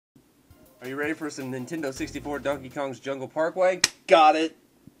Are you ready for some Nintendo 64 Donkey Kong's Jungle Parkway? Got it.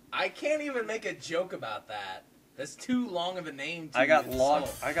 I can't even make a joke about that. That's too long of a name to I got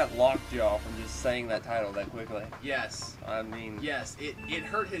insult. lockjaw from just saying that title that quickly. Yes. I mean... Yes, it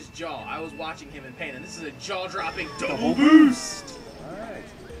hurt his jaw. I was watching him in pain, and this is a jaw-dropping double boost! Alright.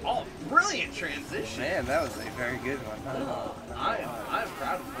 Oh, brilliant transition. Man, that was a very good one. Oh, I'm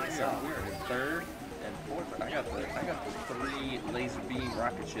proud of myself. We're in third and fourth. I got the 3 laser beam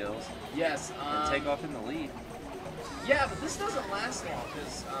rocket shells. Yes. And take off in the lead. Yeah, but this doesn't last long,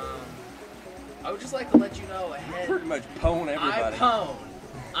 because, I would just like to let you know ahead. Pretty much pwn everybody.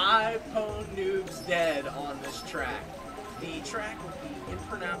 I pwn noobs dead on this track. The track with the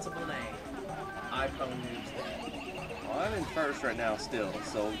impronounceable name. I pwn noobs dead. Well, I'm in first right now still,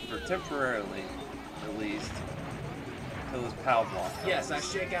 so for temporarily, at least, until this POW block comes. Yes, I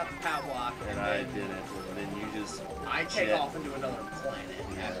shake out the POW block. And I did it, and then you just... I take off into another planet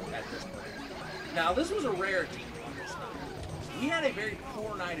at this point. Now, this was a rarity on this night. We had a very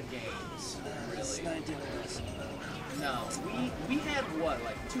poor night of games. This night didn't listen. No, we had what,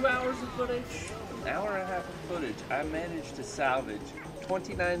 like 2 hours of footage? An hour and a half of footage. I managed to salvage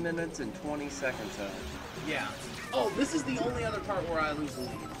 29 minutes and 20 seconds of it. Yeah. Oh, this is the only other part where I lose the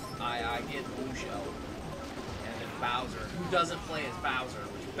lead. I get blue shell. And then Bowser, who doesn't play as Bowser,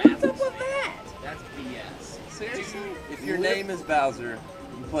 which baffles me. What's up with that? That's BS. Seriously? If your name is Bowser,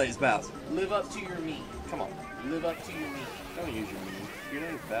 you play as Bowser. Live up to your meme. Come on. Live up to your meme. Don't use your meme. Your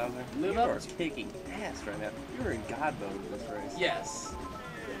name's Bowser. Live you up are kicking ass right now. You were in God mode in this race. Yes.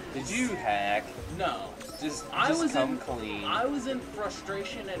 Did you hack? No. Just come clean. I was in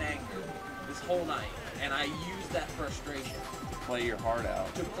frustration and anger this whole night, and I used that frustration to play your heart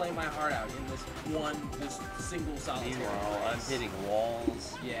out. To play my heart out in this single solitary Meanwhile, race. I'm hitting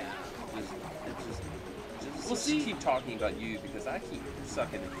walls. Yeah. Just keep talking about you because I keep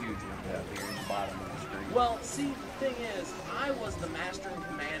sucking a huge one out here in the bottom of the screen. Well, see, the thing is, I was the master and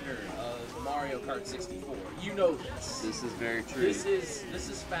commander of Mario Kart 64. You know this. This is very true. This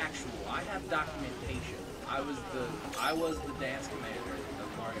is factual. I have documentation. I was the dance commander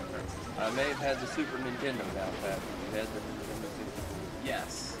of Mario Kart 64. I may have had the Super Nintendo without that. You had the Nintendo 64.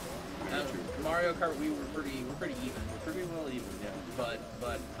 Yes. Mario Kart, we're pretty even. We're pretty well even, yeah.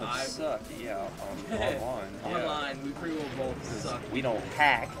 But I suck, yeah, online. Online, we pretty well both suck. We don't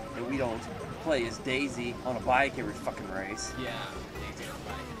hack, and we don't play as Daisy on a bike every fucking race. Yeah, Daisy on a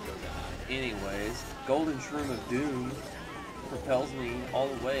bike. Anyways, Golden Shroom of Doom propels me all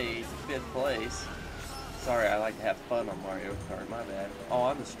the way to 5th place. Sorry, I like to have fun on Mario Kart, my bad. Oh,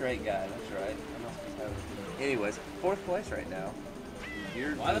 I'm the straight guy, that's right. I must be having... Anyways, 4th place right now.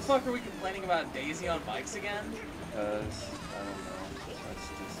 Why the fuck are we complaining about Daisy on bikes again? Because, I don't know, that's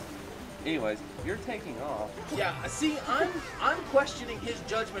just... Anyways, you're taking off. Yeah, see, I'm questioning his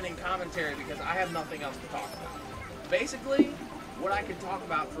judgment and commentary because I have nothing else to talk about. Basically, what I could talk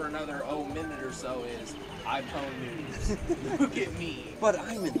about for another, minute or so is iPhone news. Look at me. But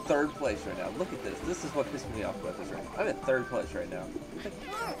I'm in 3rd place right now. Look at this. This is what pissed me off about this race. I'm in 3rd place right now. Like,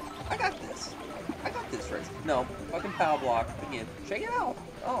 I got this. I got this race. No, fucking POW block. Again, shake it out.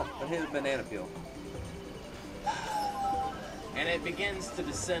 Oh, I hit a banana peel. And it begins to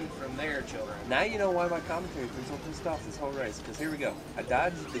descend from there, children. Now you know why my commentary's been so pissed off this whole race. Because here we go. I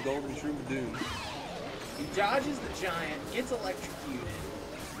dodged the Golden Shroom of Doom. He dodges the giant, gets electrocuted.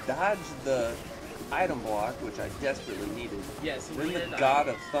 Dodged the item block, which I desperately needed. Yes, then the God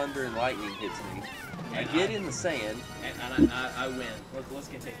of Thunder and Lightning hits me. I get in the sand. And I win. Let's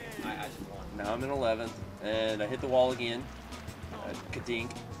continue. I just won. Now I'm in 11th, and I hit the wall again.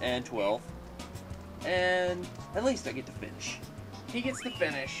 Kadink, and 12th. And at least I get to finish. He gets to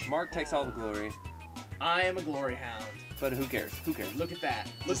finish. Mark takes all the glory. I am a glory hound. But who cares? Who cares? Look at that.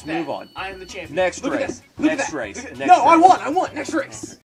 Just move on. I am the champion. Next race. Next race. No, I won. Next race.